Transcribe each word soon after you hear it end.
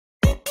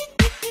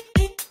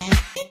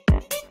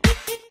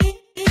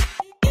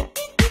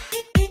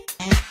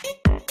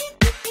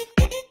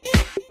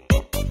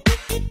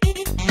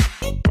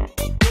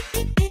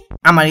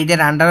আমার ঈদের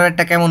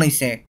আন্ডারওয়্যারটা কেমন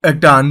হইছে?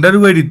 একটা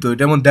আন্ডারওয়্যারই তো,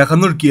 এটা এমন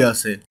দেখানোর কি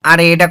আছে?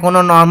 আরে এটা কোনো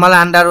নরমাল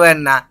আন্ডারওয়্যার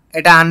না,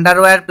 এটা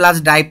আন্ডারওয়্যার প্লাস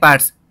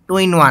ডাইপার্স 2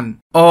 in 1।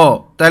 ও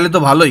তাহলে তো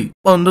ভালোই।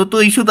 বন্ধু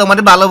তুই শুধু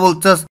আমারে ভালো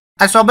বলছস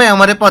আর সবাই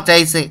আমারে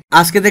পচাইছে।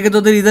 আজকে থেকে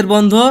তোদের ঈদের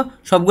বন্ধ,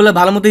 সবগুলো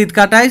ভালো মতো ঈদ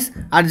কাটাইস।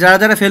 আর যারা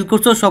যারা ফেল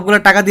করছো সবগুলো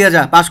টাকা দিয়ে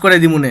যা, পাস করে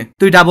দিমুনে।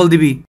 তুই ডাবল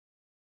দিবি,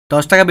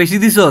 10 টাকা বেশি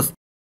দিছস,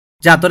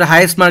 যা তোর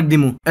হাইয়েস্ট মার্ক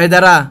দিমু। এই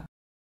দাঁড়া,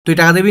 তুই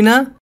টাকা দিবি না?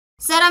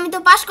 স্যার আমি তো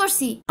পাস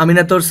করছি। আমি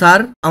না তোর স্যার,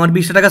 আমার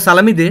 20 টাকা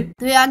সালামি দে।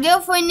 তুই আগেও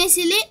ফোন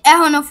নিয়েছিলি,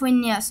 এখনো ফোন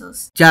নিয়ে আসোস।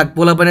 যাক,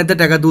 পোলা পানিতে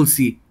টাকা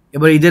তুলছি,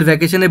 এবার ঈদের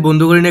ভ্যাকেশনে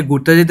বন্ধু করে নিয়ে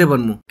ঘুরতে যেতে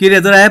পারবো। কি রে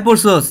তোরা আয়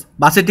পড়ছস,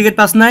 বাসের টিকিট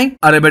পাস নাই?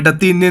 আরে বেটা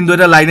 3 দিন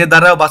ধরে লাইনে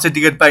দাঁড়াও, বাসের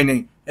টিকিট পাই নাই,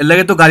 এর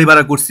লাগে তো গাড়ি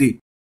ভাড়া করছি।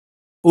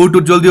 উঠ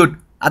জলদি উঠ।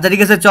 আচ্ছা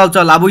ঠিক আছে, চল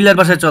চল আবুইলার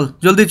বাসায় চল,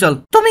 জলদি চল।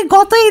 তুমি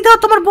গত ঈদেও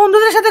তোমার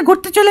বন্ধুদের সাথে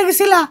ঘুরতে চলে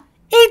গেছিলা,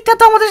 এইটা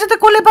তো আমাদের সাথে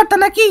করলে পারতা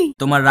নাকি?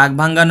 তোমার রাগ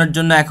ভাঙানোর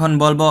জন্য এখন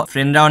বলবো,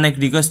 ফ্রেন্ডরা অনেক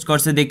রিকোয়েস্ট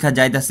করছে দেখা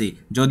যাইতাছি,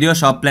 যদিও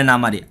সব প্ল্যান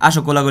আমারই।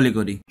 আসো কোলাগুলি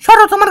করি।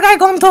 সরো, তোমার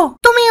গায়ে গন্ধ।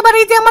 তুমি এবার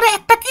ঈদে আমার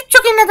একটা কিচ্ছু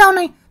কিনে দাও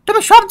নাই, তুমি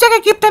সব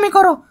জায়গায় কিপটামি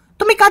করো।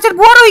 তুমি কাজের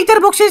বুয়ারও ঈদের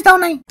বকশিস দাও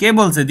নাই। কে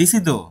বলছে দিছি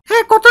তো?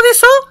 হ্যাঁ কত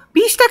দিছো?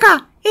 20 টাকা।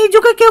 এই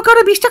যুগে কেউ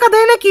কারো 20 টাকা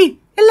দেয় নাকি?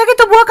 এর লাগে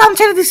তো বুয়া কাম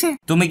ছেড়ে দিছে।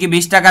 তুমি কি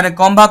 20 টাকারে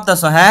কম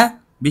ভাবতেছো? হ্যাঁ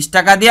 20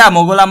 টাকা দিয়া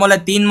মোগল আমলে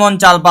 3 মন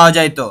চাল পাওয়া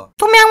যাইতো।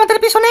 তুমি আমাদের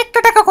পিছনে একটা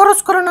টাকা খরচ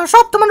করো না,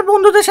 সব তোমার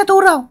বন্ধুদের সাথে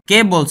উড়াও। কে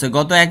বলছে?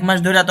 গত 1 মাস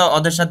ধরে তো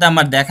ওদের সাথে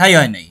আমার দেখাই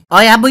হয় নাই।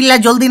 ওই আবুল্লাহ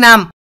জলদি নাম,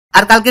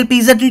 আর কালকের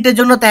পিৎজা ট্রিটের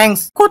জন্য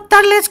থ্যাঙ্কস।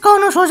 কুত্তার লেজ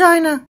কখনো সোজা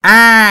হয় না।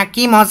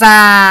 কি মজা।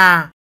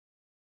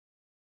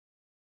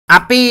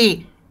 আপি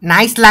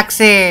নাইস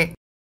লাগছে।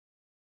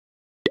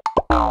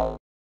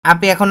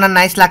 আপি এখন আর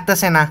নাইস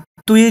লাগতেছে না।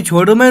 তুই এই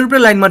ছোট মায়ের উপরে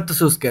লাইন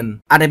মারতেছিস কেন?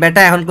 আরে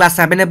বেটা এখন ক্লাস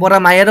 7-এ পড়া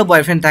মায়েরও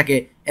বয়ফ্রেন্ড থাকে,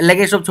 এর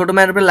লাগে সব ছোট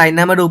মায়ের উপরে লাইন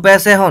নামার উপায়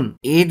আছে এখন?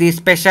 ঈদ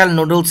স্পেশাল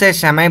নুডলসের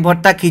সেমাই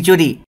ভর্তা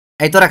খিচুড়ি,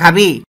 এই তোরা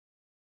খাবি?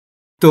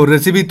 তোর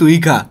রেসিপি তুই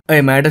খা।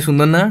 এই মায়াটা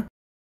সুন্দর না?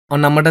 ওর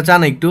নাম্বারটা চা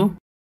না একটু।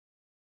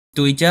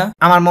 তুই চা।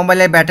 আমার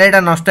মোবাইলের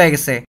ব্যাটারিটা নষ্ট হয়ে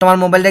গেছে, তোমার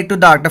মোবাইলটা একটু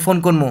দাও, একটা ফোন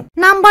করবো।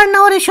 নাম্বার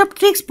নেওয়ার এসব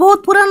ট্রিক্স বহুত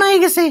পুরানো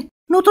হয়ে গেছে,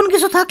 নতুন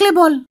কিছু থাকলে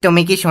বল।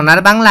 তুমি কি সোনার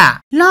বাংলা?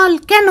 লল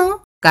কেন?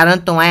 কারণ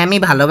তোমায় আমি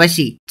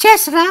ভালোবাসি।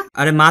 চেসরা।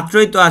 আরে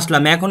মাত্রই তো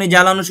আসলাম, এখনই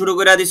জ্বালানো শুরু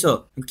করে দিছো।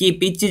 কি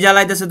পিচ্চি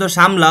জ্বালাইতেছে তো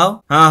সামলাও।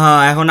 হ্যাঁ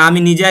এখন আমি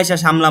নিজে এসে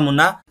সামলামু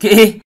না। কে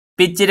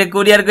পিচ্চিরে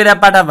কুরিয়ার করে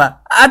পাঠাবা?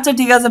 আচ্ছা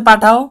ঠিক আছে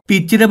পাঠাও।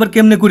 পিচ্চিরে আবার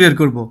কেমনে কুরিয়ার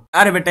করবো?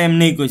 আরে বেটা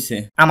এমনিই কইছে।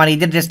 আমার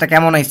ঈদের ড্রেসটা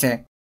কেমন হয়েছে?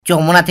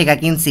 যমুনা থেকে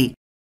কিনছি।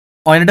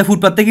 অয়নাটা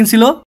ফুটপাতে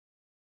কিনছিল?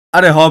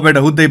 আরে হ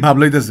বেটা হুদ্দাই ভাব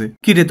লইতেছে।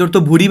 কি রে তোর তো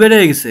ভুড়ি বেড়ে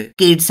গেছে।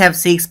 Kids have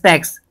 6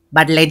 packs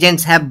but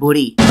legends have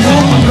বুড়ি।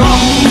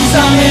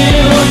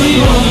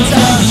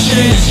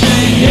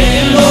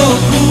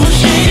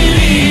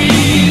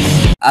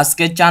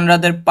 আজকে চান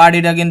রাতের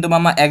পার্টিটা কিন্তু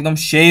মামা একদম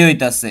সেই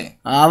হইতাছে।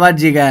 আবার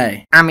জিগায়।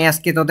 আমি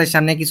আজকে তোদের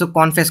সামনে কিছু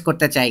কনফেস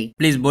করতে চাই।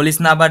 প্লিজ বলিস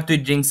না আবার তুই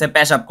ড্রিঙ্কসে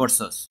পেশাব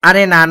করছস।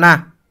 আরে না না,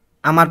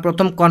 আমার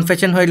প্রথম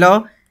কনফেশন হইল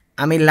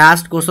আমি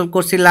লাস্ট গোসল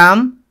করছিলাম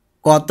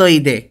গত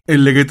ঈদে। এর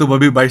লেগে তো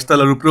ভাবি 22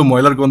 তলার উপরে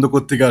ময়লার গন্ধ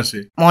কোত্থেকে আসে।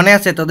 মনে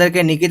আছে তোদেরকে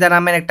নিকিতা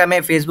নামের একটা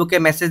মেয়ে ফেসবুকে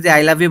মেসেজ দিয়ে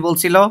আই লাভ ইউ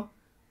বলছিল?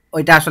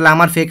 ওইটা আসলে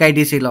আমার ফেক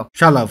আইডি ছিল।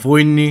 শালা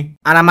ফইননি।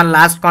 আর আমার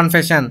লাস্ট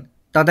কনফেশন,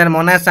 তোদের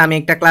মনে আছে আমি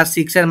একটা ক্লাস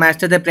 6-এর মায়ের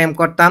সাথে প্রেম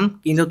করতাম,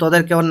 কিন্তু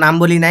তোদেরকে ওর নাম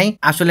বলি নাই,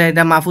 আসলে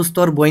এটা মাহফুজ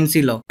তোর বোন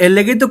ছিল। এর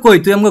লেগেই তো কই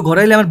তুই আমাকে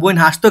ঘরে এলে আমার বোন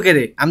হাসতো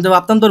কেড়ে। আমি তো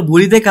ভাবতাম তোর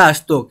বুড়ি দেখে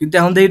আসতো, কিন্তু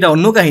এখন দেখি এটা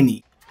অন্য কাহিনী।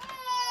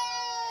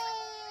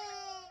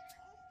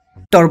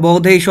 তোর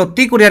বৌদি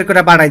সত্যি কুরিয়ার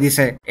করে পাঠাই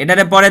দিছে।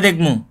 এটারে পরে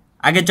দেখমু,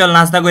 আগে চল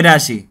নাস্তা করে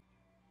আসি।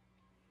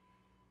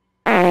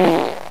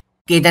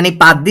 কে জানি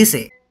পাত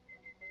দিছে।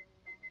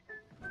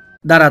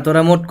 দাঁড়া,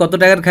 তোরা মোট কত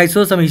টাকার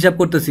খাইছোস আমি হিসাব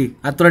করতেছি,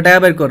 আর তোরা টাকা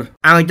বের কর।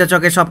 আমি তো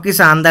চোখে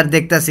সবকিছু আন্দার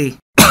দেখতেছি।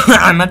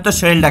 আমার তো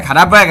শরীরটা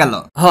খারাপ হয়ে গেল।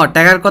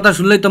 টাকার কথা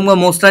শুনলেই তোমার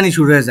মোস্তানি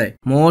শুরু হয়ে যায়।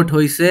 মোট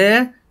হইছে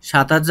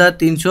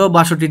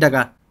 7,362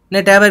 টাকা। নে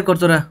টাকা বের কর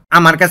তোরা।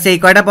 আমার কাছে এই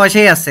কয়টা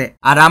পয়সাই আছে।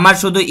 আর আমার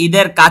শুধু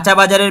ঈদের কাঁচা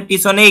বাজারের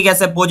পিছনেই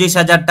গেছে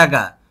 25,000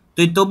 টাকা।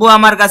 তুই তবু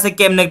আমার কাছে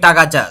কেমনে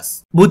টাকা চাস?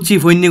 বুঝছি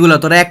ফইন্নিগুলা,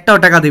 তোরা একটাও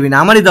টাকা দিবি না,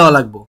 আমারই দেওয়া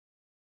লাগবো।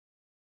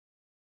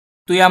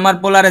 তুই আমার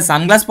পোলারে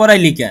সানগ্লাস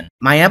পরাইলি কেন?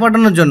 মায়া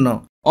পাঠানোর জন্য।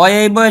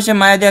 এই বয়সে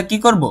মায়া দেয়া কি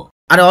করবো?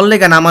 আরে ওর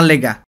লেগা না, আমার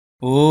লেগা।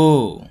 ও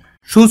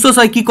শুনছোস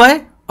ওই কি কয়?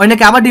 ওই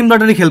নাকি আবার ডিম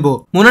লটারি খেলবো।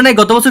 মনে নাই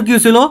গত বছর কি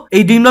হয়েছিল?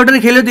 এই ডিম লটারি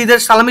খেলে তো ঈদের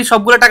সালামি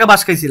সবগুলো টাকা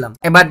বাস খাইছিলাম।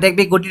 এবার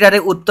দেখবি গুটিটারে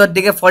উত্তর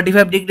দিকে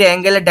 45 ডিগ্রি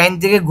অ্যাঙ্গেলে ডাইন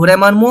দিকে ঘুরে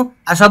মারমু,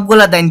 আর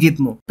সবগুলা ডাইন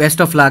জিতমু। Best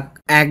of luck.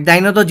 এক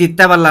ডাইনও তো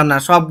জিততে পারলাম না,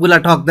 সবগুলা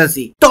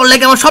ঠকদাসি। তোর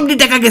লেগে আমার সবটি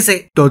টাকা গেছে।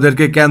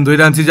 তোদেরকে কেন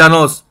ধরে আনছি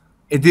জানোস?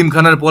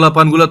 এতিমখানার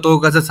পোলাপান গুলো তোর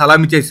কাছে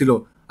সালামি চাইছিল,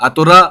 আর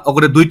তোরা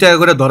ওকে 2 টাকা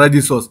করে ধরাই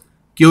দিছস।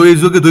 কেউ এই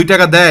যুগে 2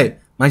 টাকা দেয়?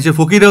 মানুষের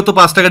ফকিরেও তো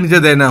 5 টাকা নিতে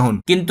দেয় না এখন।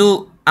 কিন্তু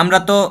আমরা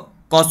তো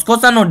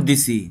কসকসা নোট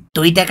দিছি।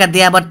 2 টাকা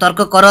দিয়ে আবার তর্ক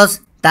করস?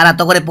 তারা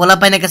তো করে পোলা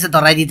পাইনের কাছে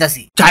ধরাই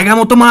দিতাছি। জায়গা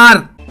মতো মার।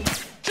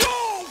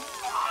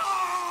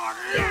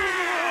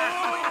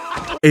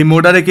 এই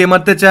মোটারে কে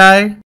মারতে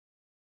চায়?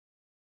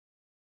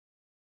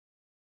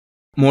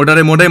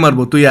 মোটারে মোটাই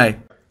মারবো, তুই আয়।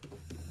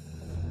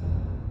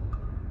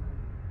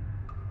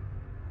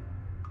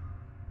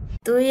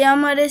 তুই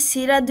আমারে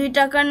সিরা 2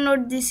 টাকার নোট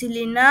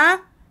দিছিলি না?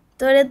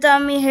 তোরে তো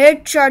আমি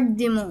হেডশট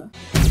দিমু।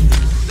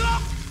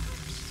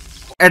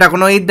 এটা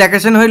কোনো ঈদ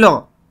ভ্যাকেশন হইল?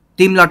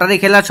 টিম লটারি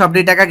খেলার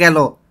সবটি টাকা গেল,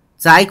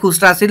 যাই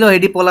খুচরা ছিল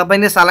হেডি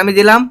পোলাপাইনে সালামি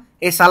দিলাম,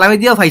 এই সালামি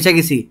দিয়েও ফাইসা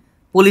গেছি।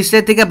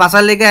 পুলিশের থেকে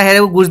বাঁচার লেগে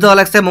হেরে ঘুষ দেওয়া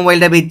লাগছে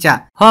মোবাইলটা বেচা।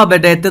 হ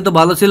বেটা, এতে তো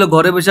ভালো ছিল,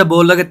 ঘরে বসে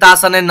বউ লাগে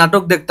তাসানের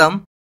নাটক দেখতাম।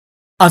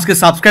 আজকে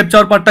সাবস্ক্রাইব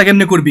চাওয়ার পার্টটা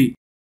কেমনে করবি?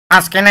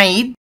 আজকে না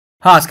ঈদ?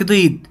 হ্যাঁ আজকে তো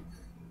ঈদ,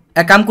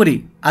 এক কাম করি,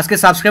 আজকে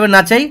সাবস্ক্রাইবার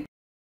না চাই,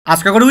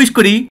 আজকে করে উইশ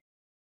করি।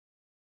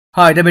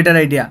 হ্যাঁ এটা বেটার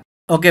আইডিয়া।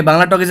 ওকে,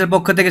 বাংলা টকিজের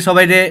পক্ষ থেকে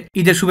সবাই রে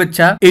ঈদের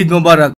শুভেচ্ছা, ঈদ মোবারক।